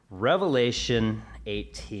Revelation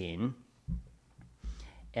 18,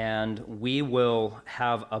 and we will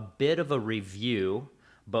have a bit of a review,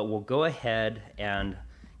 but we'll go ahead and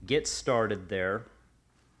get started there.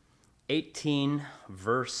 18,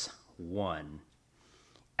 verse 1.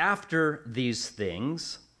 After these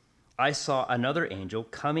things, I saw another angel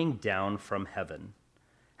coming down from heaven,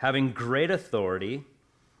 having great authority,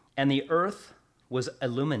 and the earth was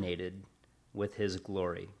illuminated with his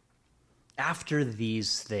glory. After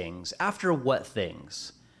these things. After what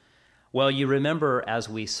things? Well, you remember as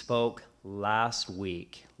we spoke last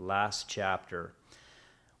week, last chapter,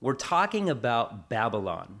 we're talking about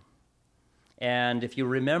Babylon. And if you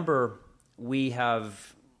remember, we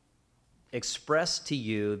have expressed to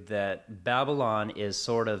you that Babylon is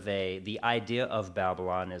sort of the idea of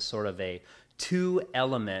Babylon is sort of a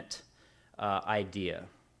two-element idea.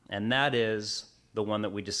 And that is the one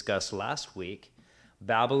that we discussed last week,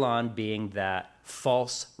 Babylon being that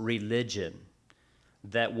false religion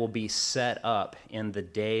that will be set up in the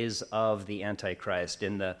days of the Antichrist,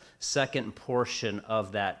 in the second portion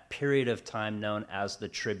of that period of time known as the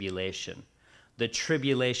tribulation. The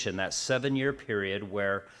tribulation, that 7-year period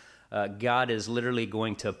where God is literally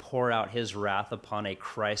going to pour out his wrath upon a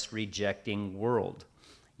Christ-rejecting world.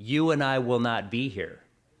 You and I will not be here.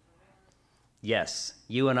 Yes,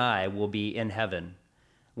 you and I will be in heaven.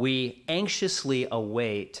 We anxiously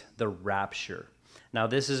await the rapture. Now,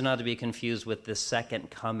 this is not to be confused with the second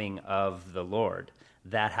coming of the Lord.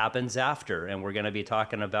 That happens after, and we're going to be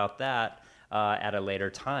talking about that at a later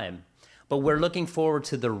time. But we're looking forward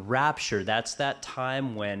to the rapture. That's that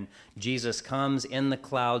time when Jesus comes in the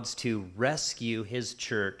clouds to rescue his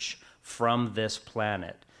church from this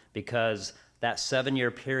planet, because that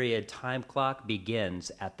 7-year period time clock begins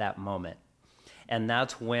at that moment. And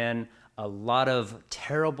that's when a lot of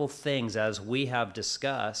terrible things, as we have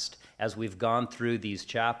discussed, as we've gone through these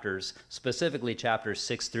chapters, specifically chapters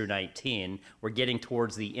 6 through 19, we're getting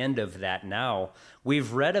towards the end of that now.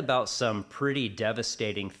 We've read about some pretty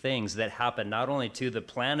devastating things that happen not only to the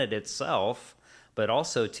planet itself, but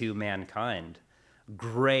also to mankind.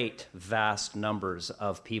 Great, vast numbers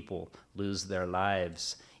of people lose their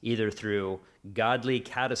lives, either through godly,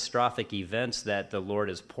 catastrophic events that the Lord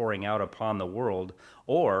is pouring out upon the world,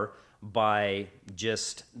 or by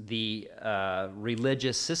just the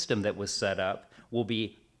religious system that was set up, will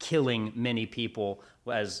be killing many people,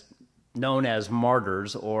 as known as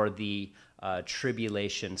martyrs or the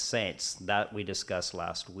tribulation saints that we discussed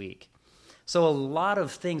last week. So a lot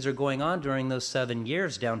of things are going on during those 7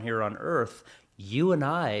 years down here on earth. You and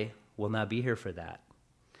I will not be here for that.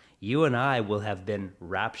 You and I will have been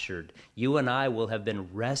raptured. You and I will have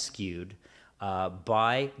been rescued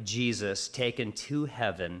by Jesus, taken to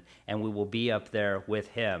heaven, and we will be up there with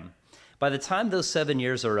him. By the time those 7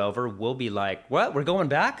 years are over, we'll be like, what, we're going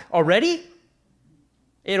back already?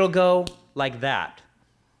 It'll go like that.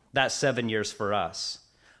 That's 7 years for us.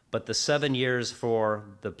 But the 7 years for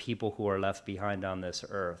the people who are left behind on this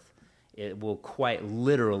earth, it will quite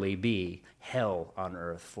literally be hell on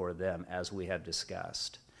earth for them, as we have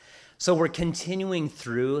discussed. So we're continuing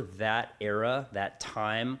through that era, that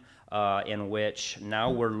time, in which now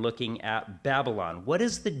we're looking at Babylon. What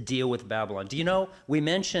is the deal with Babylon? Do you know, we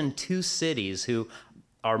mentioned two cities who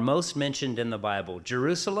are most mentioned in the Bible,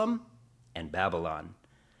 Jerusalem and Babylon.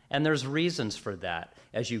 And there's reasons for that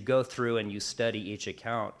as you go through and you study each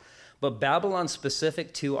account. But Babylon,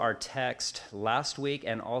 specific to our text last week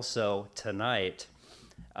and also tonight,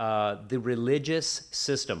 the religious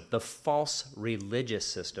system, the false religious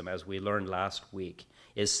system, as we learned last week,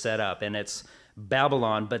 is set up. And it's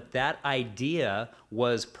Babylon, but that idea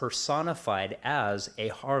was personified as a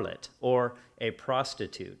harlot or a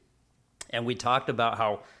prostitute. And we talked about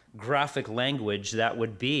how graphic language that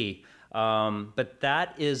would be, but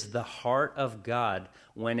that is the heart of God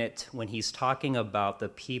when he's talking about the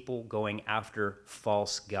people going after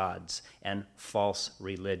false gods and false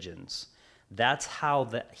religions. That's how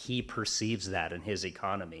he perceives that in his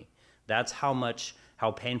economy. That's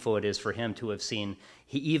how painful it is for him to have seen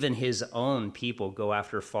even his own people go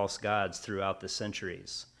after false gods throughout the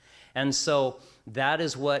centuries. And so that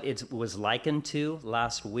is what it was likened to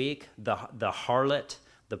last week, the harlot,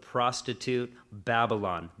 the prostitute,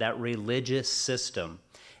 Babylon, that religious system.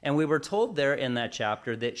 And we were told there in that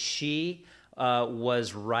chapter that she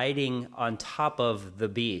was riding on top of the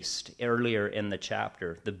beast earlier in the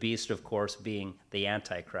chapter, the beast, of course, being the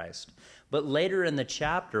Antichrist. But later in the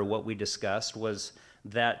chapter, what we discussed was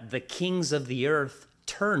that the kings of the earth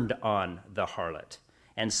turned on the harlot,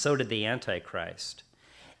 and so did the Antichrist.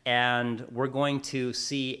 And we're going to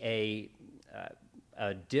see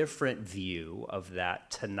a different view of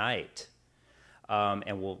that tonight.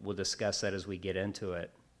 and we'll discuss that as we get into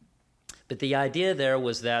it. But the idea there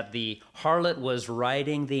was that the harlot was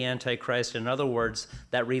riding the Antichrist. In other words,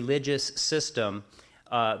 that religious system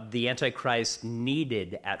the Antichrist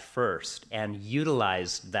needed at first and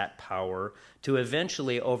utilized that power to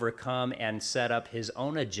eventually overcome and set up his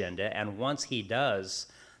own agenda. And once he does,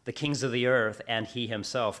 the kings of the earth and he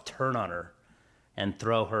himself turn on her and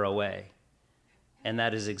throw her away. And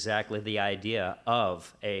that is exactly the idea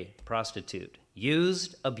of a prostitute.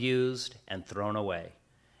 Used, abused, and thrown away.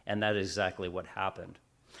 And that is exactly what happened.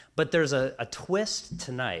 But there's a twist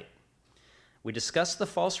tonight. We discussed the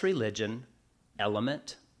false religion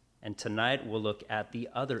element, and tonight we'll look at the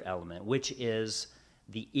other element, which is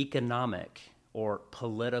the economic or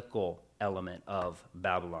political element of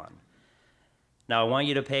Babylon. Now, I want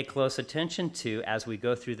you to pay close attention to, as we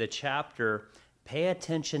go through the chapter, pay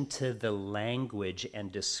attention to the language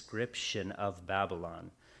and description of Babylon,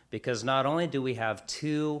 because not only do we have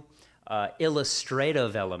two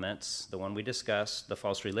illustrative elements, the one we discussed, the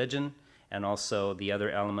false religion, and also the other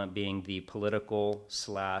element being the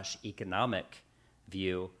political/economic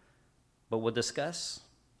view. But we'll discuss,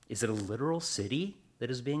 is it a literal city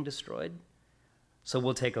that is being destroyed? So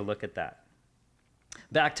we'll take a look at that.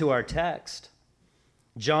 Back to our text.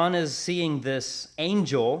 John is seeing this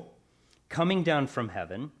angel coming down from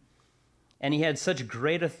heaven, and he had such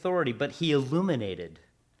great authority, but he illuminated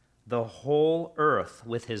the whole earth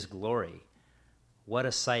with his glory. What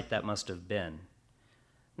a sight that must have been.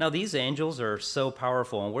 Now, these angels are so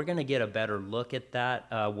powerful, and we're going to get a better look at that.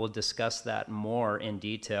 We'll discuss that more in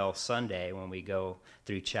detail Sunday when we go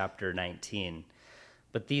through chapter 19.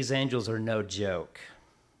 But these angels are no joke.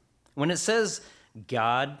 When it says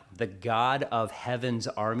God, the God of heaven's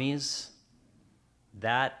armies,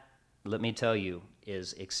 that, let me tell you,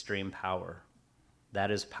 is extreme power. That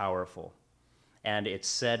is powerful. And it's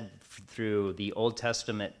said through the Old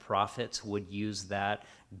Testament prophets would use that,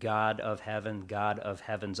 God of heaven, God of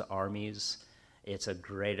heaven's armies. It's a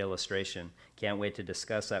great illustration. Can't wait to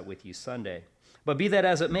discuss that with you Sunday. But be that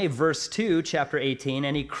as it may, verse 2, chapter 18,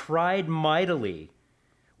 and he cried mightily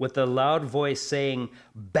with a loud voice, saying,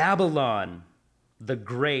 Babylon, the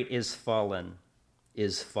great is fallen,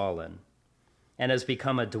 and has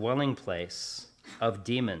become a dwelling place of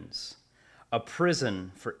demons, a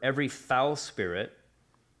prison for every foul spirit,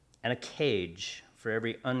 and a cage for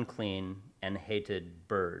every unclean and hated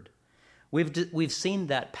bird. We've seen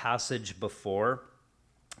that passage before,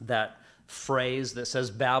 that phrase that says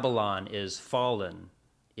Babylon is fallen,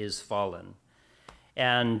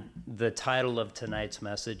 And the title of tonight's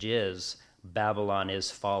message is Babylon is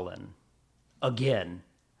fallen again.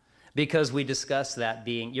 Because we discussed that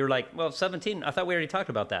being, you're like, well, 17, I thought we already talked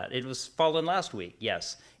about that. It was fallen last week.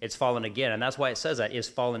 Yes, it's fallen again. And that's why it says that, is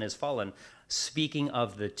fallen, speaking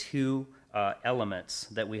of the two elements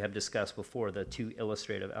that we have discussed before, the two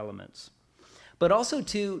illustrative elements. But also,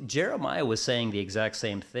 too, Jeremiah was saying the exact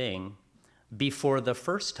same thing before the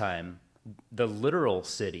first time the literal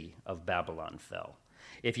city of Babylon fell.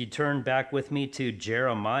 If you turn back with me to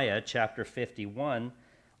Jeremiah chapter 51,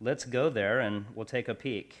 let's go there and we'll take a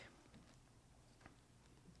peek.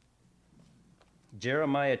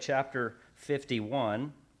 Jeremiah chapter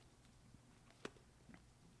 51.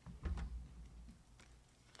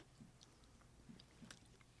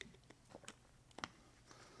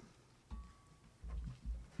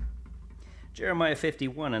 Jeremiah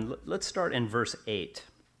 51, and let's start in verse 8.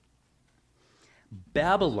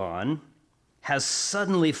 Babylon has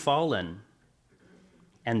suddenly fallen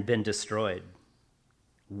and been destroyed.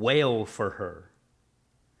 Wail for her.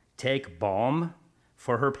 Take balm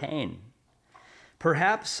for her pain.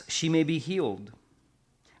 Perhaps she may be healed.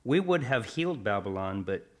 We would have healed Babylon,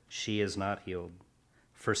 but she is not healed.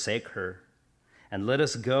 Forsake her, and let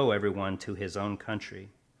us go, everyone, to his own country.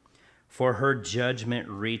 For her judgment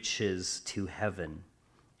reaches to heaven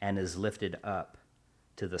and is lifted up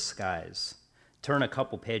to the skies. Turn a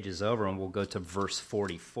couple pages over and we'll go to verse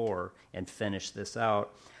 44 and finish this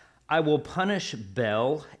out. I will punish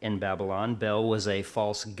Bel in Babylon. Bel was a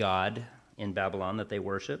false god in Babylon that they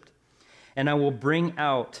worshipped. And I will bring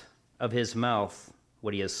out of his mouth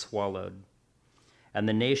what he has swallowed. And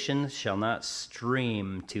the nations shall not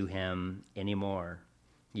stream to him anymore.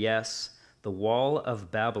 Yes, the wall of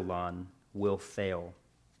Babylon will fail.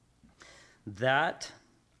 That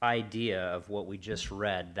idea of what we just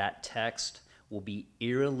read, that text, will be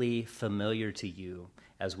eerily familiar to you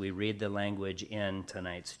as we read the language in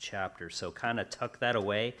tonight's chapter. So kind of tuck that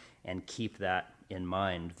away and keep that in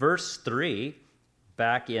mind. Verse 3,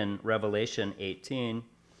 back in Revelation 18,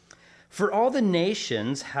 for all the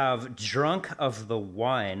nations have drunk of the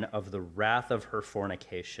wine of the wrath of her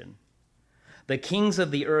fornication. The kings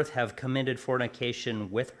of the earth have committed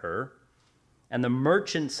fornication with her, and the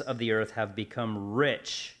merchants of the earth have become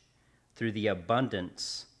rich through the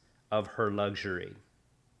abundance of her luxury.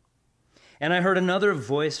 And I heard another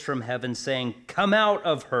voice from heaven saying, "Come out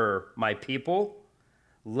of her, my people,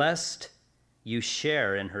 lest you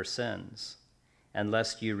share in her sins, and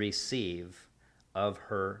lest you receive of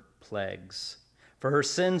her plagues. For her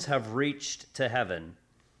sins have reached to heaven,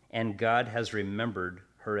 and God has remembered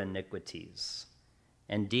her iniquities."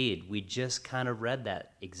 Indeed, we just kind of read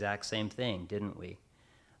that exact same thing, didn't we?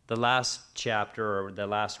 The last chapter, or the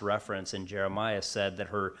last reference in Jeremiah, said that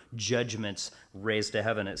her judgments raised to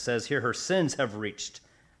heaven. It says here, her sins have reached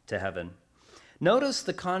to heaven. Notice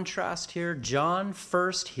the contrast here. John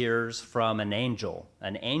first hears from an angel.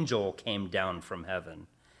 An angel came down from heaven.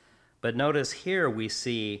 But notice here we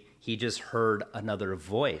see he just heard another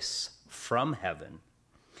voice from heaven.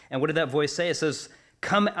 And what did that voice say? It says,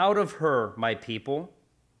 "Come out of her, my people,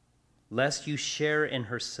 lest you share in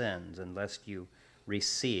her sins, and lest you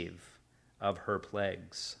receive of her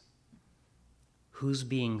plagues." Who's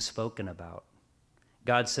being spoken about?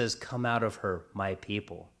 God says, "Come out of her, my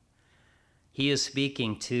people." He is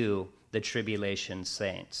speaking to the tribulation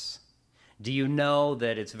saints. Do you know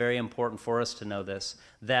that it's very important for us to know this,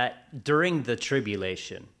 that during the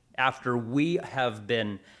tribulation, after we have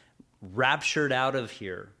been raptured out of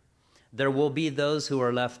here, there will be those who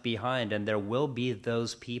are left behind, and there will be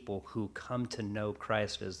those people who come to know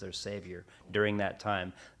Christ as their Savior during that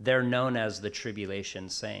time. They're known as the tribulation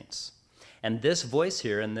saints. And this voice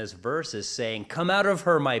here in this verse is saying, "Come out of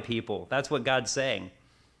her, my people." That's what God's saying.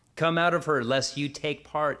 Come out of her, lest you take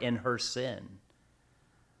part in her sin.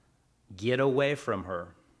 Get away from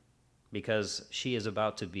her, because she is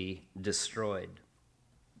about to be destroyed.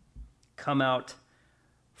 Come out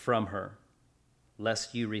from her,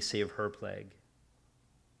 lest you receive her plague.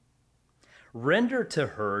 Render to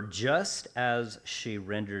her just as she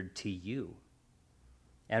rendered to you,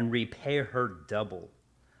 and repay her double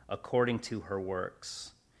according to her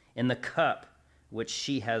works. In the cup which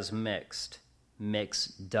she has mixed, mix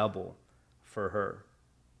double for her.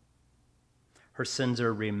 Her sins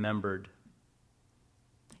are remembered.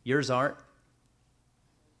 Yours aren't.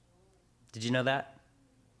 Did you know that?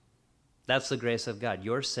 That's the grace of God.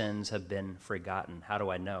 Your sins have been forgotten. How do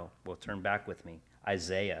I know? Well, turn back with me.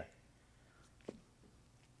 Isaiah.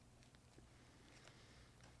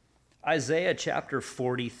 Isaiah chapter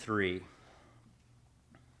 43.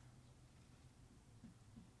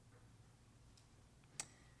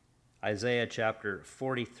 Isaiah chapter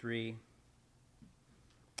 43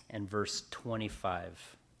 and verse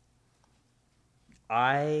 25.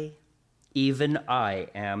 Even I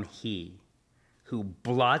am he who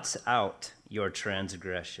blots out your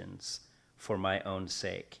transgressions for my own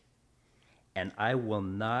sake, and I will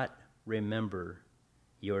not remember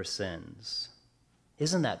your sins.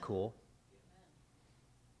 Isn't that cool?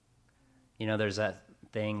 You know, there's that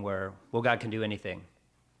thing where, well, God can do anything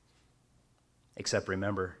except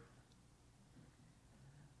remember.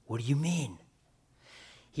 What do you mean?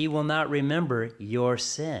 He will not remember your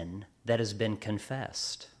sin that has been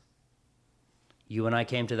confessed. You and I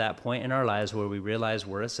came to that point in our lives where we realize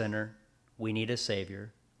we're a sinner, we need a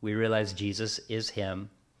Savior, we realize Jesus is Him,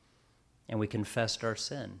 and we confessed our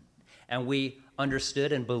sin. And we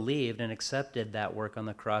understood and believed and accepted that work on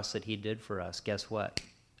the cross that He did for us. Guess what?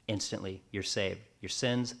 Instantly, you're saved. Your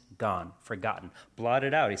sins, gone, forgotten,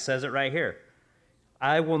 blotted out. He says it right here.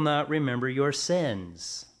 I will not remember your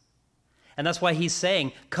sins. And that's why He's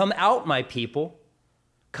saying, come out, my people.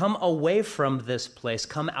 Come away from this place.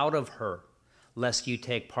 Come out of her, lest you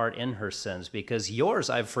take part in her sins, because yours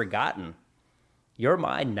I've forgotten. You're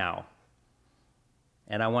mine now,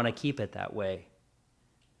 and I want to keep it that way.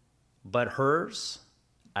 But hers,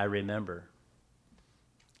 I remember.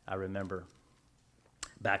 I remember.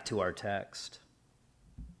 Back to our text.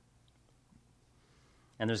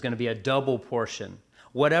 And there's going to be a double portion.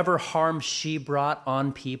 Whatever harm she brought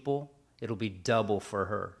on people, it'll be double for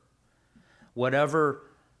her. Whatever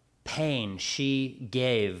pain she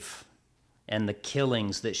gave and the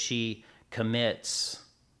killings that she commits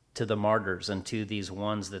to the martyrs and to these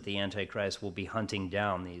ones that the Antichrist will be hunting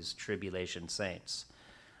down, these tribulation saints,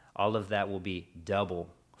 all of that will be double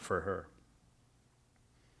for her.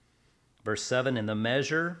 Verse 7, in the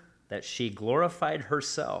measure that she glorified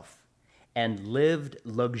herself and lived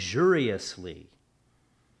luxuriously,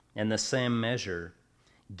 in the same measure,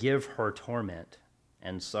 give her torment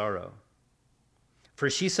and sorrow. For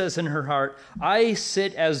she says in her heart, I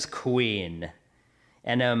sit as queen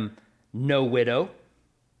and am no widow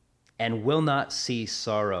and will not see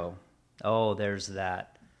sorrow. Oh, there's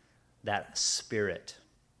that spirit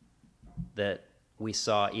that we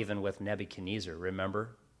saw even with Nebuchadnezzar,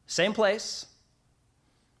 remember? Same place.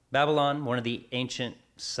 Babylon, one of the ancient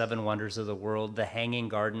seven wonders of the world, the Hanging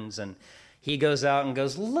Gardens, and he goes out and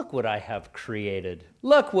goes, look what I have created.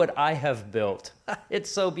 Look what I have built. It's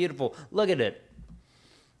so beautiful. Look at it.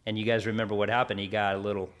 And you guys remember what happened. He got a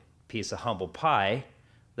little piece of humble pie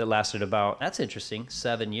that lasted about, that's interesting,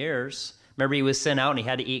 7 years. Remember, he was sent out and he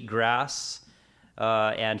had to eat grass,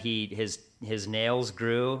 and his nails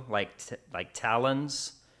grew like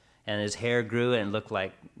talons, and his hair grew and looked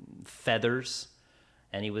like feathers,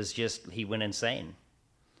 and he went insane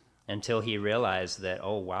until he realized that,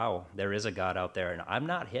 oh, wow, there is a God out there, and I'm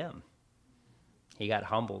not him. He got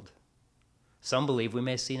humbled. Some believe we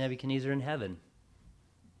may see Nebuchadnezzar in heaven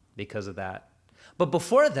because of that. But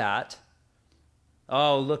before that,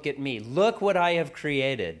 oh, look at me. Look what I have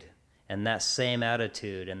created. And that same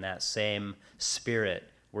attitude and that same spirit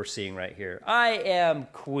we're seeing right here. I am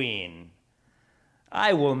queen.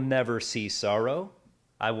 I will never see sorrow.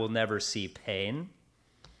 I will never see pain.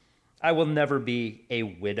 I will never be a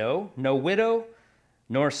widow. No widow,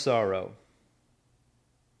 nor sorrow.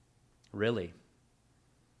 Really?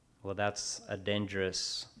 Well, that's a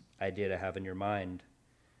dangerous idea to have in your mind,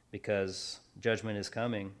 because judgment is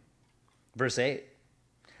coming. Verse 8,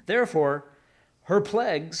 therefore, her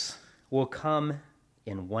plagues will come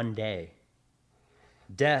in one day,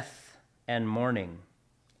 death and mourning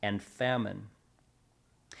and famine,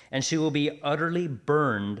 and she will be utterly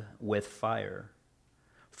burned with fire.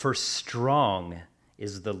 For strong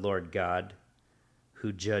is the Lord God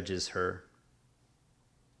who judges her.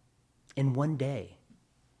 In one day,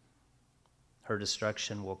 her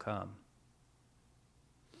destruction will come.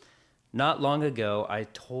 Not long ago, I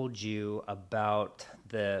told you about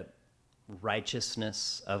the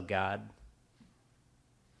righteousness of God.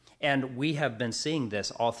 And we have been seeing this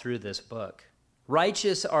all through this book.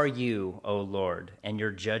 Righteous are you, O Lord, and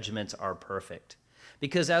your judgments are perfect.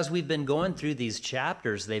 Because as we've been going through these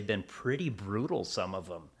chapters, they've been pretty brutal, some of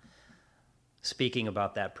them, speaking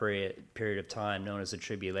about that period of time known as the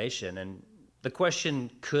tribulation. And the question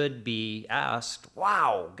could be asked,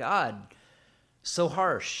 wow, God, so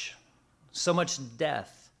harsh, so much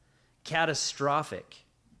death, catastrophic.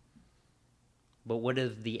 But what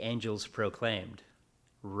have the angels proclaimed?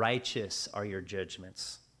 Righteous are your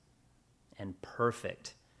judgments, and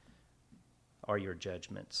perfect are your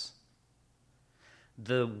judgments.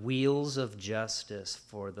 The wheels of justice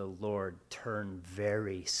for the Lord turn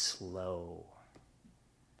very slow.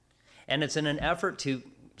 And it's in an effort to,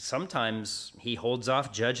 sometimes he holds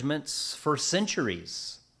off judgments for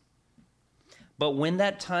centuries. But when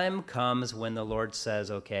that time comes, when the Lord says,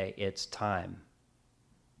 okay, it's time,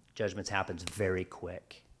 judgments happens very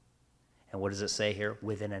quick. And what does it say here?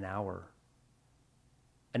 Within an hour.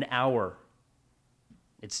 An hour.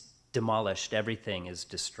 It's demolished. Everything is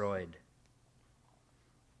destroyed.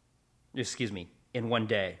 In one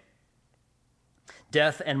day.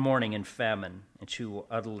 Death and mourning and famine, and she will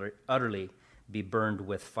utterly be burned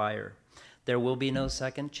with fire. There will be no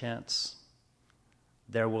second chance.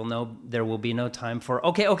 There will be no time for,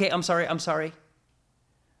 okay, I'm sorry.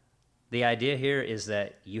 The idea here is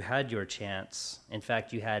that you had your chance. In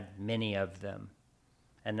fact, you had many of them.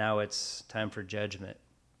 And now it's time for judgment.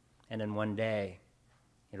 And in one day,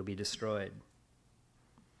 it'll be destroyed.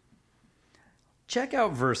 Check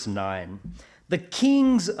out verse 9. The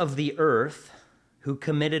kings of the earth who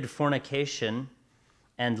committed fornication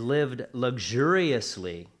and lived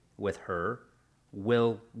luxuriously with her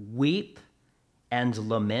will weep and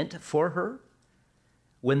lament for her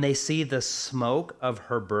when they see the smoke of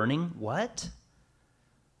her burning. What?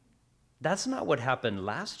 That's not what happened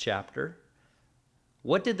last chapter.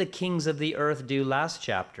 What did the kings of the earth do last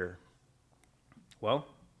chapter? Well,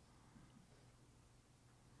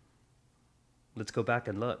 let's go back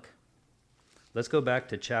and look. Let's go back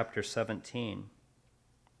to chapter 17.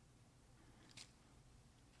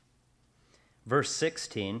 Verse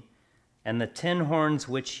 16, and the 10 horns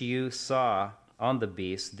which you saw on the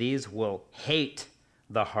beast, these will hate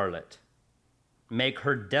the harlot, make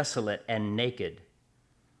her desolate and naked,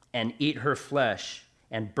 and eat her flesh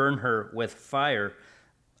and burn her with fire.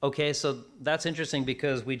 Okay, so that's interesting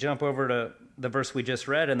because we jump over to the verse we just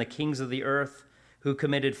read, and the kings of the earth who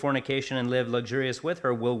committed fornication and lived luxurious with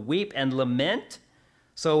her will weep and lament.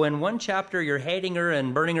 So in one chapter, you're hating her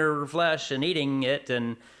and burning her flesh and eating it,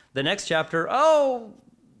 and the next chapter,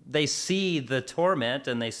 they see the torment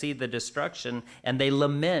and they see the destruction, and they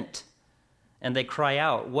lament and they cry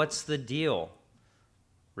out. What's the deal?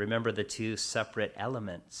 Remember the two separate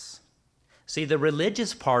elements. See, the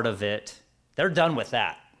religious part of it, they're done with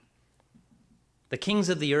that. The kings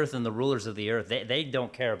of the earth and the rulers of the earth, they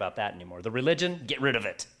don't care about that anymore. The religion, get rid of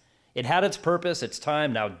it. It had its purpose, its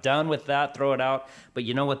time, now done with that, throw it out. But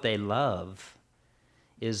you know what they love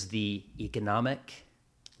is the economic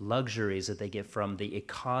luxuries that they get from the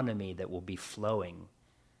economy that will be flowing.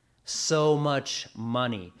 So much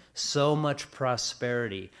money, so much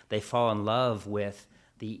prosperity. They fall in love with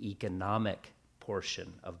the economic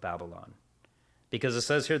portion of Babylon. Because it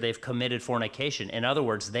says here they've committed fornication. In other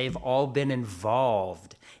words, they've all been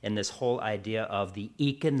involved in this whole idea of the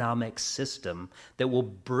economic system that will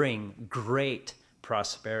bring great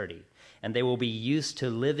prosperity. And they will be used to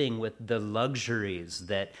living with the luxuries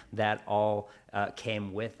that all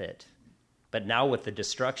came with it. But now with the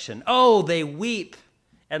destruction, oh, they weep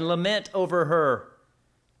and lament over her.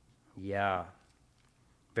 Yeah,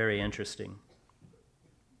 very interesting.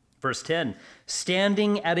 Verse 10,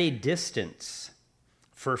 standing at a distance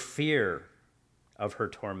for fear of her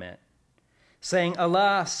torment, saying,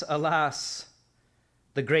 alas, alas,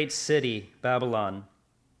 the great city, Babylon,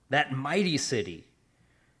 that mighty city,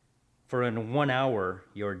 for in 1 hour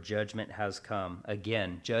your judgment has come.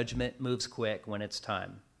 Again, judgment moves quick when it's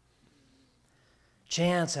time.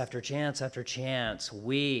 Chance after chance after chance,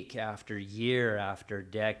 week after year after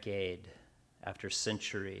decade after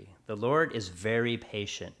century. The Lord is very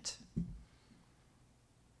patient.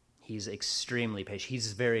 He's extremely patient.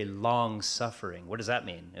 He's very long-suffering. What does that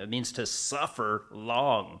mean? It means to suffer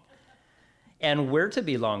long. And we're to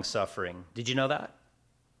be long-suffering. Did you know that?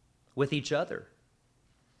 With each other.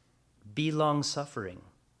 Be long-suffering.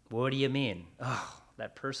 What do you mean? Oh,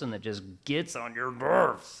 that person that just gets on your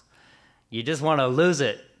nerves. You just want to lose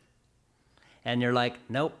it. And you're like,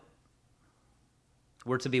 nope.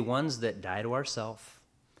 We're to be ones that die to ourselves,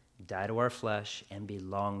 die to our flesh, and be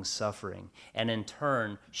long-suffering. And in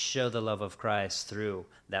turn, show the love of Christ through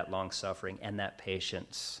that long-suffering and that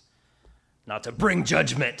patience. Not to bring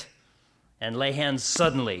judgment and lay hands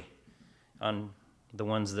suddenly on the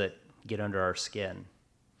ones that get under our skin.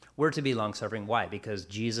 We're to be long-suffering. Why? Because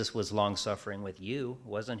Jesus was long-suffering with you,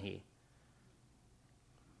 wasn't he?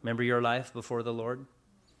 Remember your life before the Lord?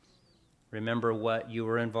 Remember what you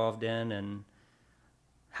were involved in and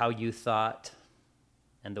how you thought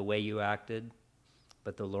and the way you acted?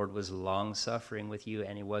 But the Lord was long-suffering with you,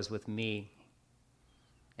 and he was with me.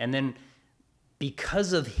 And then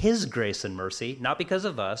because of his grace and mercy, not because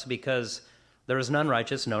of us, because there is none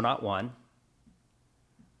righteous, no, not one.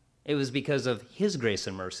 It was because of his grace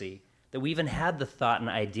and mercy that we even had the thought and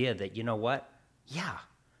idea that, you know what? Yeah,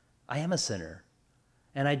 I am a sinner.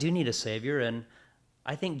 And I do need a Savior, and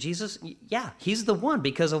I think Jesus, yeah, he's the one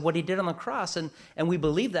because of what he did on the cross, and we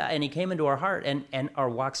believe that, and he came into our heart, and our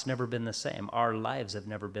walk's never been the same. Our lives have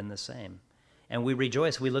never been the same. And we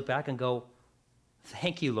rejoice. We look back and go,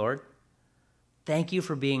 thank you, Lord. Thank you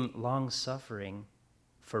for being long-suffering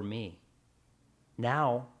for me.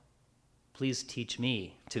 Now, please teach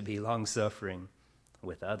me to be long-suffering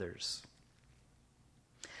with others.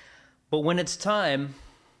 But when it's time,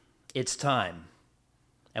 it's time.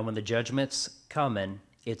 And when the judgment's coming,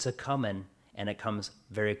 it's a coming, and it comes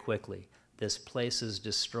very quickly. This place is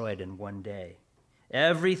destroyed in one day.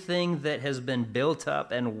 Everything that has been built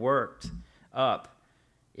up and worked up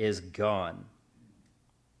is gone.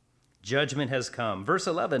 Judgment has come. Verse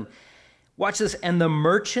 11, watch this. And the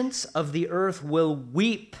merchants of the earth will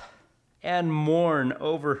weep and mourn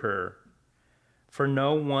over her, for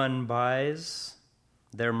no one buys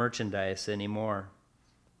their merchandise anymore.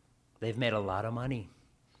 They've made a lot of money.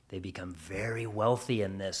 They become very wealthy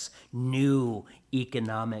in this new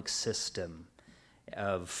economic system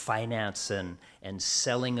of finance and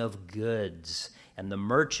selling of goods. And the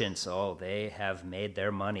merchants, oh, they have made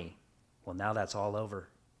their money. Well, now that's all over.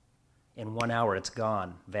 In 1 hour, it's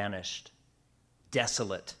gone, vanished,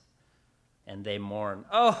 desolate. And they mourn,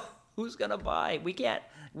 oh, who's going to buy? We can't.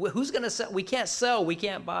 Who's going to sell? We can't sell. We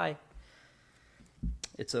can't buy.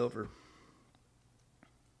 It's over.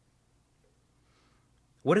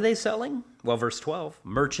 What are they selling? Well, verse 12,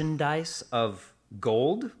 merchandise of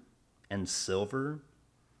gold and silver.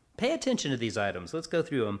 Pay attention to these items. Let's go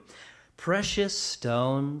through them. Precious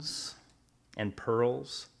stones and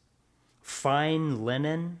pearls, fine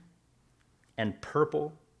linen and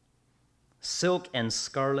purple, silk and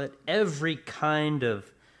scarlet, every kind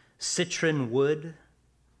of citron wood,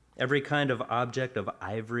 every kind of object of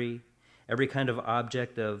ivory, every kind of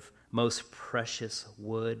object of most precious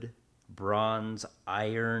wood, bronze,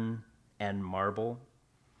 iron, and marble,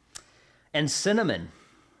 and cinnamon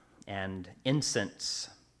and incense,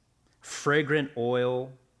 fragrant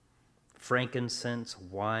oil, frankincense,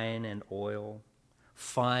 wine and oil,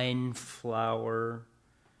 fine flour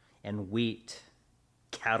and wheat,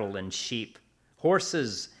 cattle and sheep,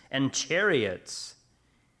 horses and chariots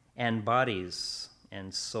and bodies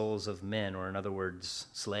and souls of men, or in other words,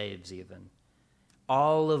 slaves even.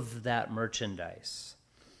 All of that merchandise.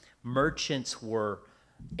 Merchants were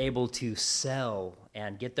able to sell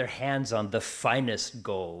and get their hands on the finest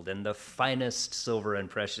gold and the finest silver and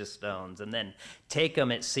precious stones, and then take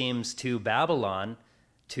them, it seems, to Babylon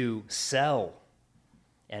to sell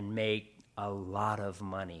and make a lot of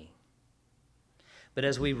money. But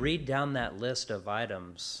as we read down that list of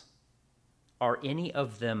items, are any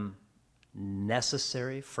of them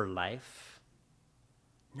necessary for life?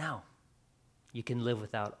 No. You can live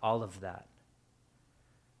without all of that.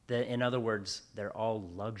 In other words, they're all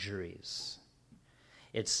luxuries.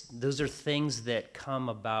 Those are things that come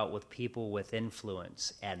about with people with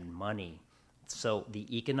influence and money. So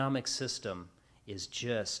the economic system is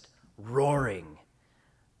just roaring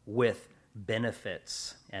with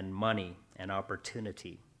benefits and money and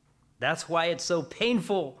opportunity. That's why it's so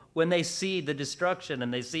painful when they see the destruction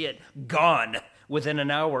and they see it gone within an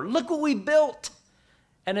hour. Look what we built,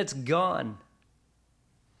 and it's gone.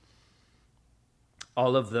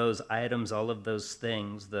 All of those items, all of those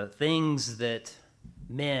things, the things that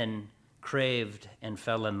men craved and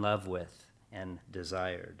fell in love with and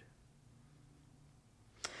desired.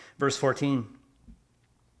 Verse 14,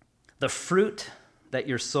 the fruit that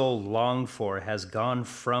your soul longed for has gone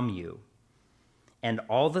from you, and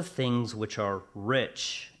all the things which are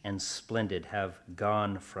rich and splendid have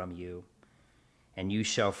gone from you, and you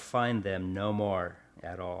shall find them no more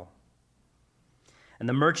at all. And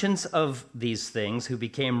the merchants of these things who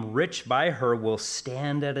became rich by her will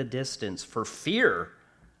stand at a distance for fear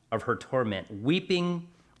of her torment, weeping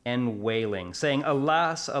and wailing, saying,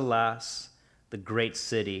 Alas, alas, the great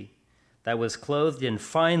city that was clothed in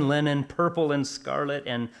fine linen, purple and scarlet,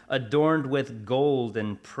 and adorned with gold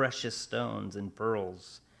and precious stones and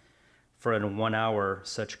pearls. For in 1 hour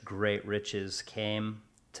such great riches came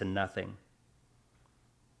to nothing.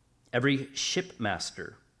 Every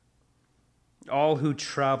shipmaster, all who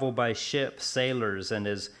travel by ship, sailors, and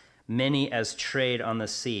as many as trade on the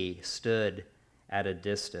sea, stood at a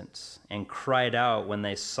distance and cried out when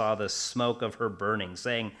they saw the smoke of her burning,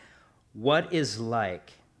 saying, What is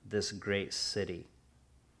like this great city?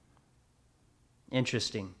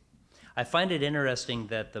 Interesting. I find it interesting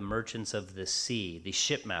that the merchants of the sea, the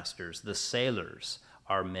shipmasters, the sailors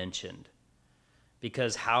are mentioned.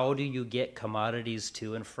 Because how do you get commodities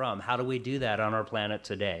to and from? How do we do that on our planet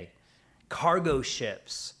today? Cargo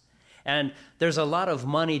ships. And there's a lot of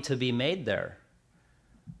money to be made there.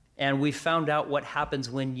 And we found out what happens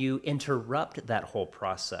when you interrupt that whole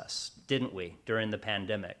process, didn't we, during the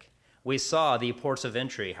pandemic? We saw the ports of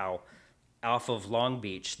entry, how off of Long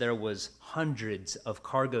Beach, there was hundreds of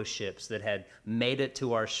cargo ships that had made it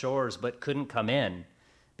to our shores but couldn't come in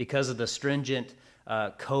because of the stringent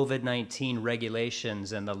COVID-19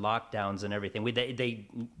 regulations and the lockdowns and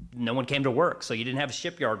everything. No one came to work, so you didn't have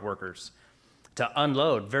shipyard workers to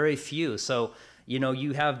unload, very few. So,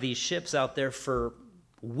 you have these ships out there for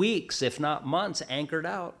weeks, if not months, anchored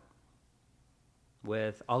out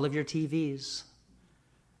with all of your TVs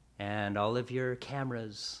and all of your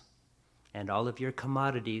cameras and all of your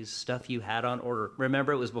commodities, stuff you had on order.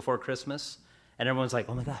 Remember, it was before Christmas, and everyone's like,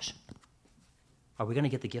 oh my gosh, are we going to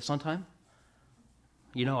get the gifts on time?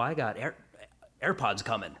 I got AirPods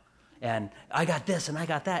coming, and I got this and I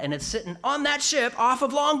got that, and it's sitting on that ship off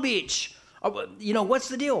of Long Beach. What's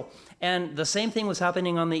the deal? And the same thing was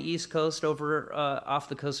happening on the East Coast over off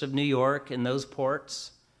the coast of New York in those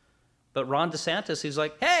ports. But Ron DeSantis, who's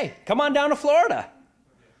like, hey, come on down to Florida.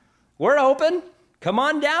 We're open. Come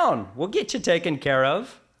on down. We'll get you taken care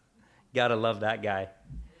of. Gotta love that guy.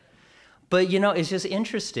 But, it's just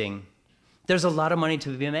interesting. There's a lot of money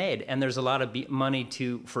to be made, and there's a lot of money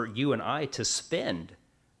for you and I to spend.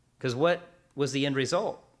 Because what was the end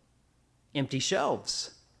result? Empty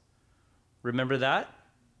shelves. Remember that?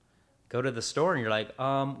 Go to the store and you're like,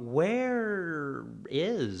 where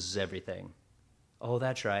is everything? Oh,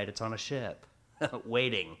 that's right, it's on a ship,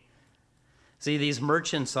 waiting. See, these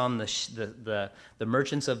merchants on the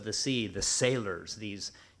merchants of the sea, the sailors,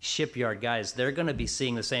 these shipyard guys, they're going to be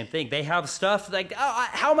seeing the same thing. They have stuff like,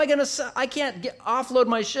 how am I going to, I can't offload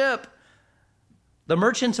my ship. The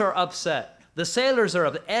merchants are upset. The sailors are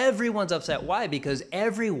upset. Everyone's upset. Why? Because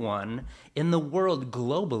everyone in the world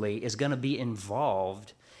globally is going to be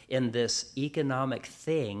involved in this economic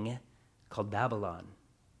thing called Babylon.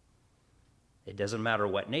 It doesn't matter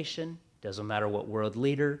what nation, doesn't matter what world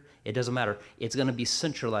leader, it doesn't matter. It's going to be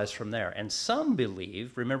centralized from there. And some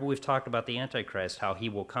believe, remember we've talked about the Antichrist, how he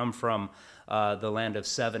will come from the land of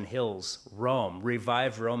seven hills, Rome,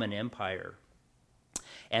 revived Roman Empire.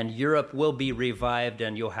 and Europe will be revived,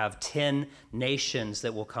 and you'll have 10 nations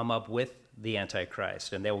that will come up with the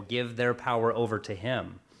Antichrist, and they will give their power over to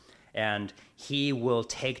him, and he will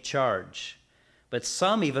take charge. But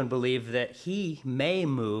some even believe that he may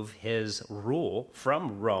move his rule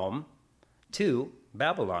from Rome to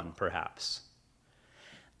Babylon, perhaps.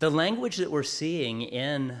 The language that we're seeing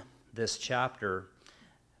in this chapter,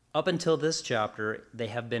 up until this chapter, they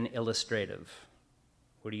have been illustrative.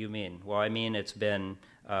 What do you mean? Well, I mean it's been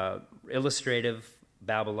illustrative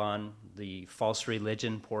Babylon, the false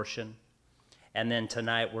religion portion. And then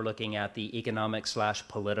tonight we're looking at the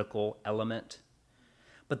economic/political element.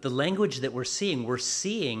 But the language that we're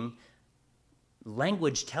seeing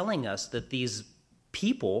language telling us that these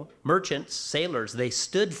people, merchants, sailors, they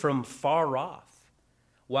stood from far off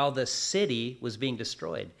while the city was being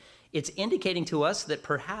destroyed. It's indicating to us that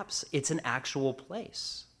perhaps it's an actual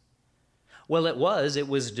place. Well, it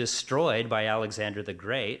was destroyed by Alexander the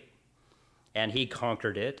Great, and he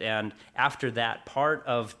conquered it. And after that part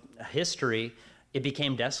of history, it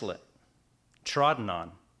became desolate, trodden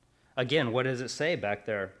on. Again, what does it say back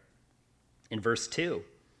there in verse 2?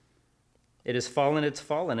 It is fallen, it's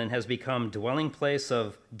fallen, and has become dwelling place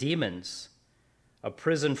of demons, a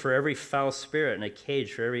prison for every foul spirit, and a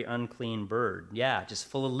cage for every unclean bird. Yeah, just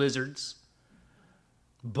full of lizards,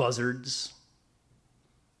 buzzards,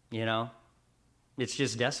 you know. It's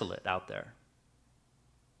just desolate out there.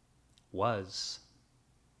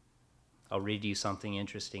 I'll read you something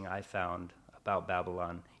interesting I found about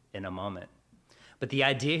Babylon in a moment. But the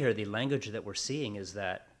idea here, the language that we're seeing, is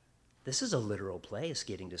that this is a literal place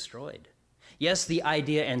getting destroyed. Yes, the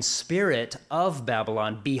idea and spirit of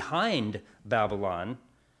Babylon, behind Babylon,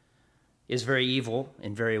 is very evil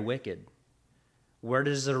and very wicked. Where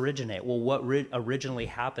does it originate? Well, what originally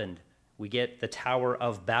happened? We get the Tower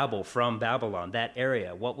of Babel from Babylon, that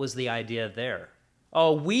area. What was the idea there?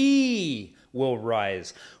 Oh, we will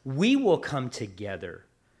rise. We will come together,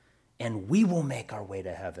 and we will make our way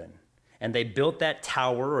to heaven. And they built that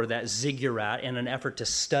tower or that ziggurat in an effort to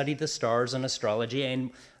study the stars and astrology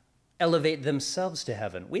and elevate themselves to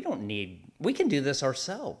heaven. We can do this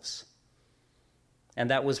ourselves.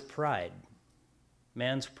 And that was pride.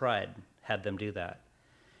 Man's pride had them do that.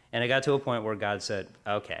 And it got to a point where God said,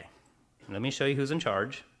 okay, let me show you who's in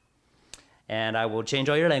charge, and I will change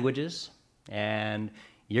all your languages, and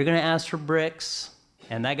you're going to ask for bricks,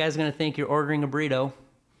 and that guy's going to think you're ordering a burrito,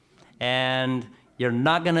 and you're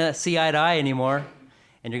not going to see eye to eye anymore,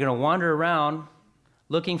 and you're going to wander around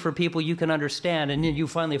looking for people you can understand, and then you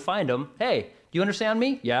finally find them. Hey, do you understand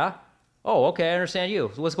me? Yeah. Oh, okay, I understand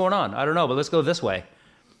you. So what's going on? I don't know, but let's go this way.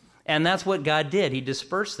 And that's what God did. He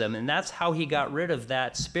dispersed them, and that's how he got rid of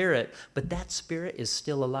that spirit. But that spirit is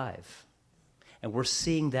still alive. And we're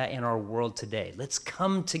seeing that in our world today. Let's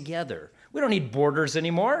come together. We don't need borders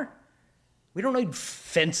anymore. We don't need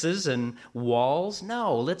fences and walls.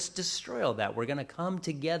 No, let's destroy all that. We're going to come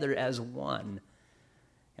together as one.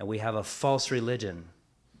 And we have a false religion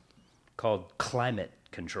called climate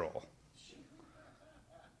control.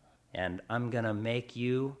 And I'm going to make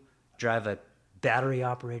you drive a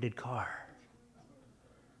battery-operated car.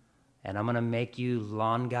 And I'm going to make you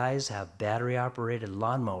lawn guys have battery-operated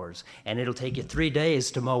lawnmowers. And it'll take you 3 days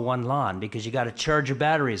to mow one lawn because you got to charge your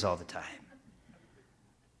batteries all the time.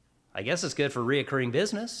 I guess it's good for reoccurring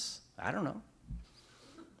business. I don't know.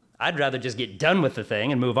 I'd rather just get done with the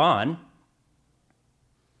thing and move on.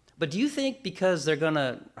 But do you think because they're going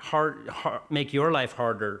to make your life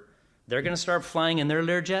harder, they're going to start flying in their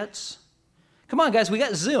Learjets? Come on, guys, we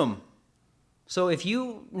got Zoom. So if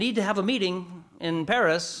you need to have a meeting in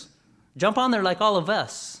Paris, jump on there like all of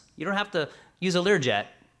us. You don't have to use a Learjet.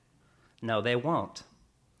 No, they won't.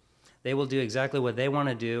 They will do exactly what they want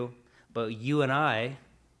to do, but you and I,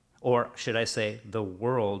 or should I say the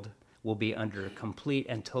world, will be under complete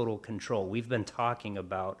and total control. We've been talking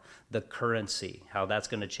about the currency, how that's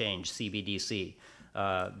going to change, CBDC,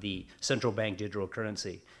 the central bank digital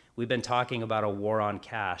currency. We've been talking about a war on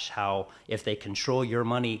cash, how if they control your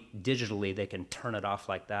money digitally, they can turn it off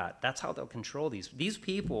like that. That's how they'll control these. These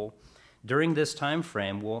people, during this time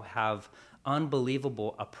frame, will have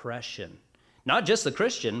unbelievable oppression. Not just the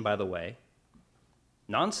Christian, by the way,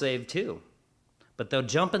 non-saved too. But they'll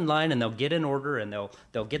jump in line and they'll get in order and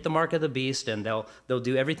they'll get the mark of the beast and they'll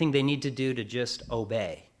do everything they need to do to just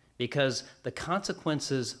obey. Because the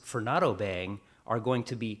consequences for not obeying are going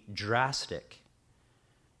to be drastic.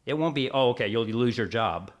 It won't be, oh, okay, you'll lose your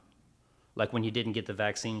job, like when you didn't get the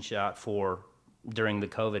vaccine shot during the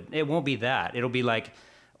COVID. It won't be that. It'll be like,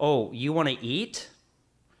 oh, you want to eat?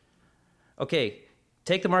 Okay,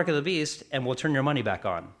 take the mark of the beast and we'll turn your money back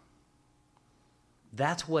on.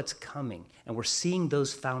 That's what's coming. And we're seeing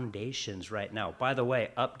those foundations right now. By the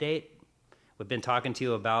way, update, we've been talking to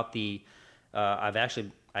you about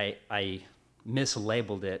I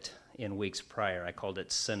mislabeled it in weeks prior. I called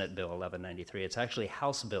it Senate Bill 1193. It's actually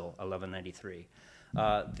House Bill 1193.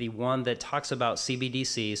 The one that talks about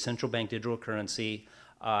CBDC, central bank digital currency,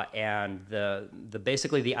 and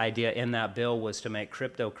basically the idea in that bill was to make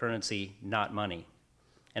cryptocurrency not money.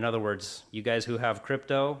 In other words, you guys who have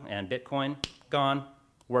crypto and Bitcoin, gone,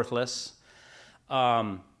 worthless.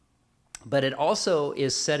 But it also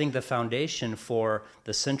is setting the foundation for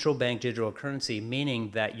the central bank digital currency,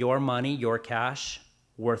 meaning that your money, your cash,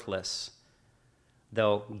 worthless.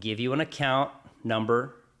 They'll give you an account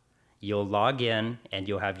number, you'll log in, and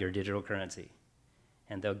you'll have your digital currency.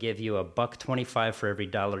 And they'll give you $1.25 for every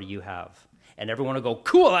dollar you have. And everyone will go,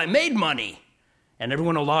 cool, I made money. And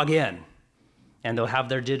everyone will log in, and they'll have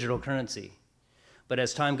their digital currency. But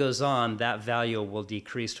as time goes on, that value will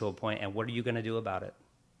decrease to a point, and what are you going to do about it?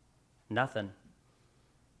 Nothing.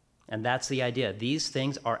 And that's the idea. These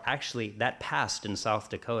things are actually, that passed in South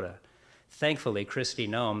Dakota. Thankfully, Kristi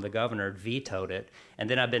Noem, the governor, vetoed it. And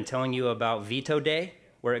then I've been telling you about Veto Day,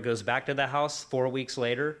 where it goes back to the House 4 weeks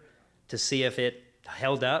later to see if it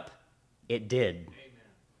held up. It did. Amen.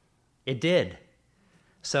 It did.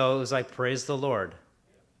 So it was like, praise the Lord.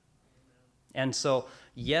 And so,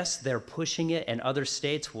 yes, they're pushing it, and other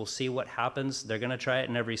states will see what happens. They're going to try it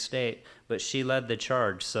in every state, but she led the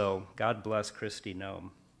charge, so God bless Kristi Noem.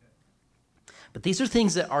 But these are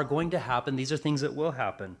things that are going to happen. These are things that will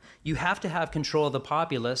happen. You have to have control of the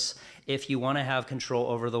populace if you want to have control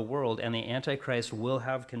over the world, and the Antichrist will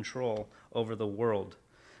have control over the world.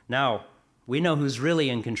 Now, we know who's really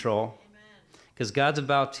in control, because God's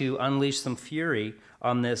about to unleash some fury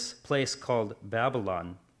on this place called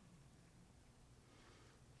Babylon.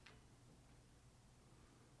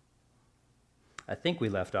 I think we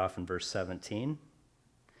left off in verse 17.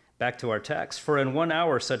 Back to our text. For in 1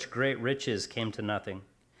 hour such great riches came to nothing.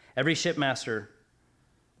 Every shipmaster,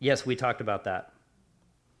 yes, we talked about that.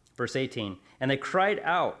 Verse 18. And they cried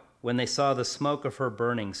out when they saw the smoke of her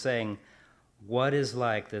burning, saying, what is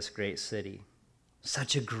like this great city?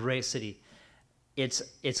 Such a great city. It's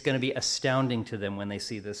going to be astounding to them when they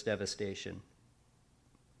see this devastation.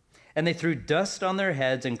 And they threw dust on their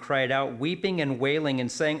heads and cried out, weeping and wailing and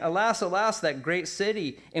saying, alas, alas, that great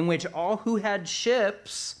city in which all who had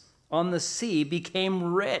ships on the sea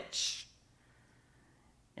became rich,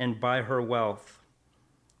 and by her wealth,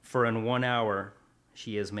 for in 1 hour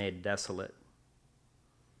she is made desolate.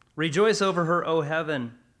 Rejoice over her, O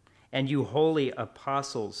heaven, and you holy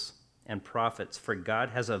apostles and prophets, for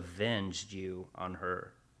God has avenged you on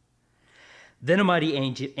her. Then a mighty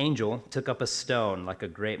angel took up a stone like a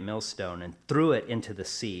great millstone and threw it into the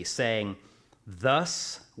sea, saying,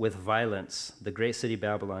 thus with violence the great city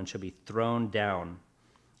Babylon shall be thrown down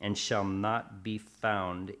and shall not be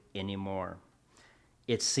found anymore.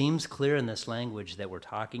 It seems clear in this language that we're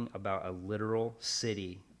talking about a literal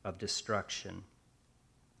city of destruction.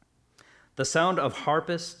 The sound of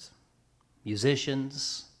harpists,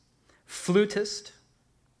 musicians, flutists,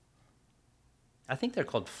 I think they're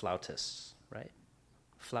called flautists, right?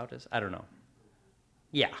 Flautists? I don't know.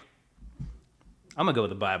 Yeah. I'm going to go with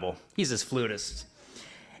the Bible. He says flutists.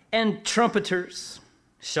 And trumpeters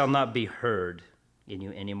shall not be heard in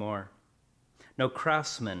you anymore. No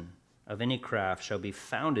craftsman of any craft shall be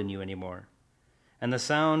found in you anymore. And the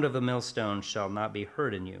sound of a millstone shall not be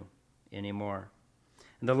heard in you anymore.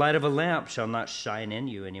 And the light of a lamp shall not shine in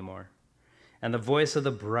you anymore. And the voice of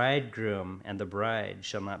the bridegroom and the bride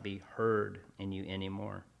shall not be heard in you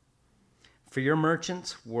anymore. For your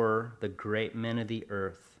merchants were the great men of the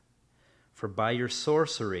earth. For by your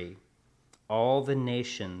sorcery all the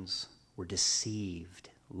nations were deceived.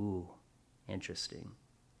 Ooh, interesting.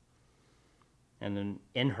 And then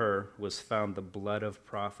in her was found the blood of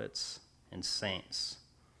prophets and saints,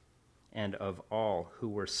 and of all who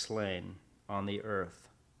were slain on the earth.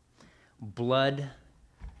 Blood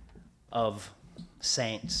of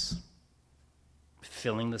saints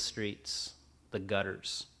filling the streets, the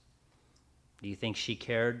gutters. Do you think she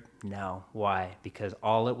cared? No. Why? Because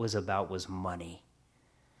all it was about was money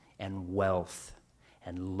and wealth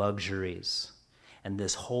and luxuries and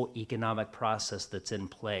this whole economic process that's in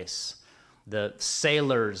place. The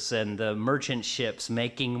sailors and the merchant ships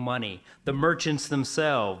making money, the merchants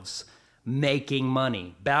themselves making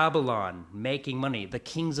money, Babylon making money, the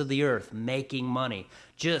kings of the earth making money,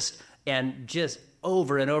 just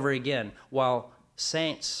over and over again, while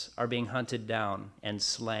saints are being hunted down and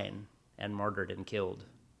slain and murdered and killed,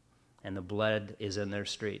 and the blood is in their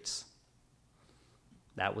streets.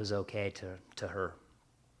 That was okay to her.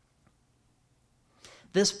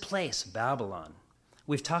 This place, Babylon,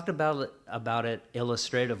 we've talked about it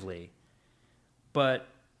illustratively, but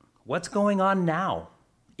what's going on now?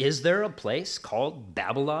 Is there a place called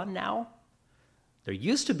Babylon now? There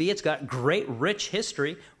used to be. It's got great, rich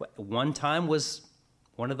history. One time was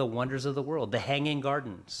one of the wonders of the world. The Hanging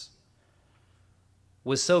Gardens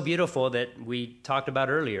was so beautiful that we talked about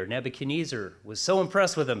earlier. Nebuchadnezzar was so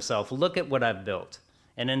impressed with himself. Look at what I've built.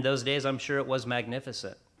 And in those days, I'm sure it was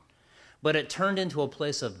magnificent. But it turned into a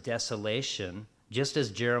place of desolation, just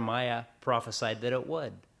as Jeremiah prophesied that it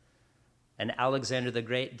would. And Alexander the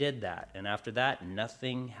Great did that. And after that,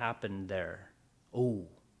 nothing happened there.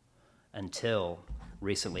 Until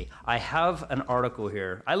recently. I have an article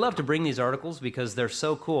here. I love to bring these articles because they're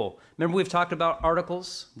so cool. Remember, we've talked about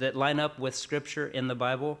articles that line up with Scripture in the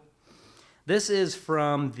Bible? This is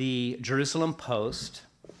from the Jerusalem Post.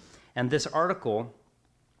 And this article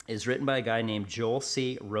is written by a guy named Joel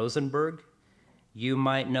C. Rosenberg. You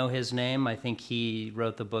might know his name. I think he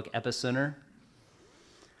wrote the book Epicenter.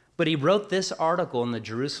 But he wrote this article in the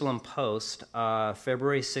Jerusalem Post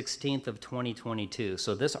February 16th of 2022.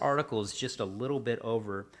 So this article is just a little bit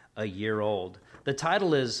over a year old. The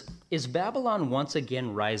title is Babylon Once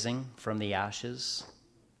Again Rising from the Ashes?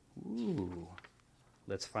 Ooh,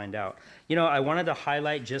 let's find out. I wanted to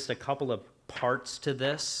highlight just a couple of parts to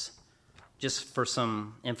this, just for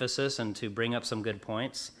some emphasis and to bring up some good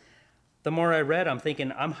points. The more I read, I'm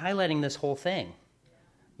thinking, I'm highlighting this whole thing.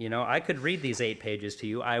 I could read these 8 pages to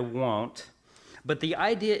you. I won't. But the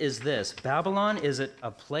idea is this. Babylon is a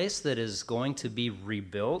place that is going to be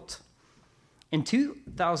rebuilt. In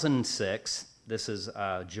 2006, this is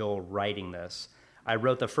Joel writing this, I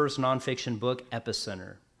wrote the first nonfiction book,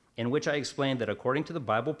 Epicenter, in which I explained that according to the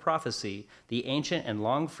Bible prophecy, the ancient and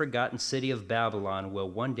long-forgotten city of Babylon will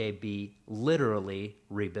one day be literally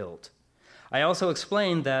rebuilt. I also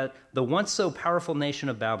explained that the once so powerful nation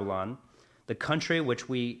of Babylon, the country which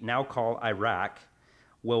we now call Iraq,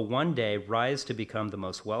 will one day rise to become the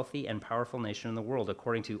most wealthy and powerful nation in the world,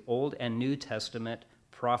 according to Old and New Testament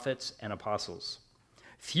prophets and apostles.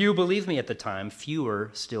 Few believed me at the time, fewer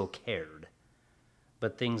still cared.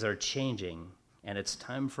 But things are changing, and it's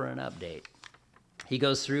time for an update. He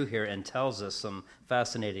goes through here and tells us some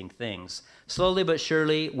fascinating things. Slowly but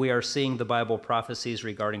surely, we are seeing the Bible prophecies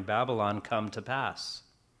regarding Babylon come to pass.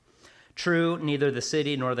 True, neither the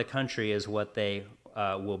city nor the country is what they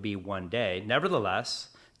will be one day. Nevertheless,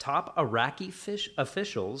 top Iraqi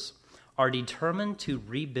officials are determined to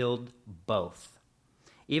rebuild both,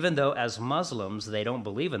 even though as Muslims they don't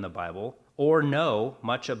believe in the Bible or know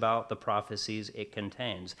much about the prophecies it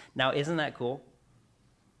contains. Now, isn't that cool?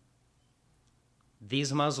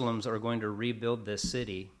 These Muslims are going to rebuild this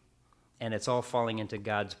city, and it's all falling into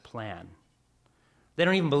God's plan. They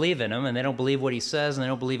don't even believe in him, and they don't believe what he says, and they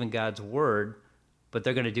don't believe in God's word, but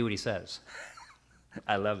they're going to do what he says.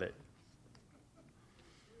 I love it.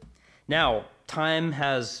 Now, time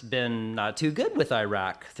has been not too good with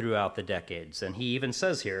Iraq throughout the decades, and he even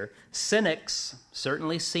says here, cynics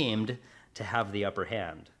certainly seemed to have the upper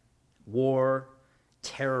hand. War,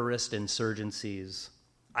 terrorist insurgencies,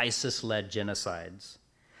 ISIS-led genocides,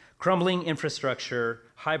 crumbling infrastructure,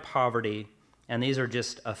 high poverty, and these are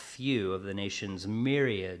just a few of the nation's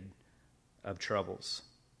myriad of troubles.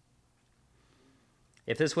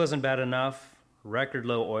 If this wasn't bad enough, record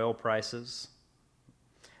low oil prices,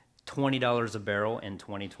 $20 a barrel in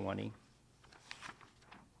 2020.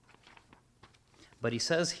 But he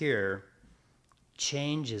says here,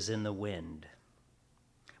 change is in the wind.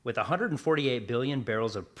 With 148 billion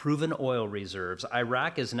barrels of proven oil reserves,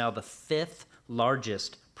 Iraq is now the 5th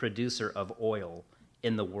largest producer of oil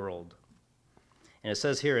in the world. And it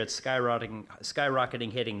says here it's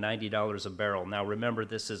skyrocketing, hitting $90 a barrel. Now remember,